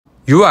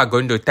You are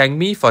going to thank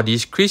me for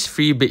this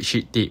crease-free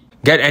bedsheet tip.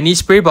 Get any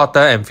spray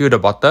bottle and fill the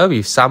bottle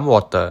with some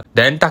water.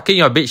 Then tuck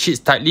in your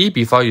bedsheets tightly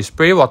before you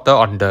spray water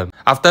on them.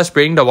 After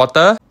spraying the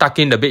water, tuck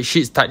in the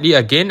bedsheets tightly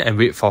again and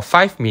wait for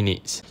 5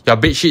 minutes. Your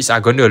bedsheets are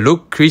going to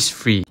look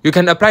crease-free. You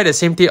can apply the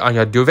same tip on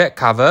your duvet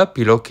cover,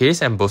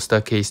 pillowcase and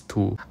bolster case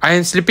too. I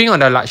am sleeping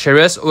on the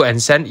luxurious Wood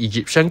and Sand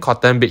Egyptian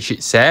cotton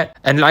bedsheet set,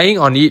 and lying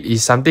on it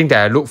is something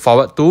that I look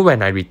forward to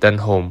when I return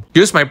home.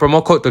 Use my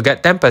promo code to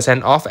get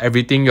 10% off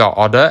everything you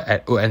order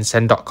at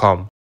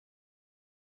woodandsand.com.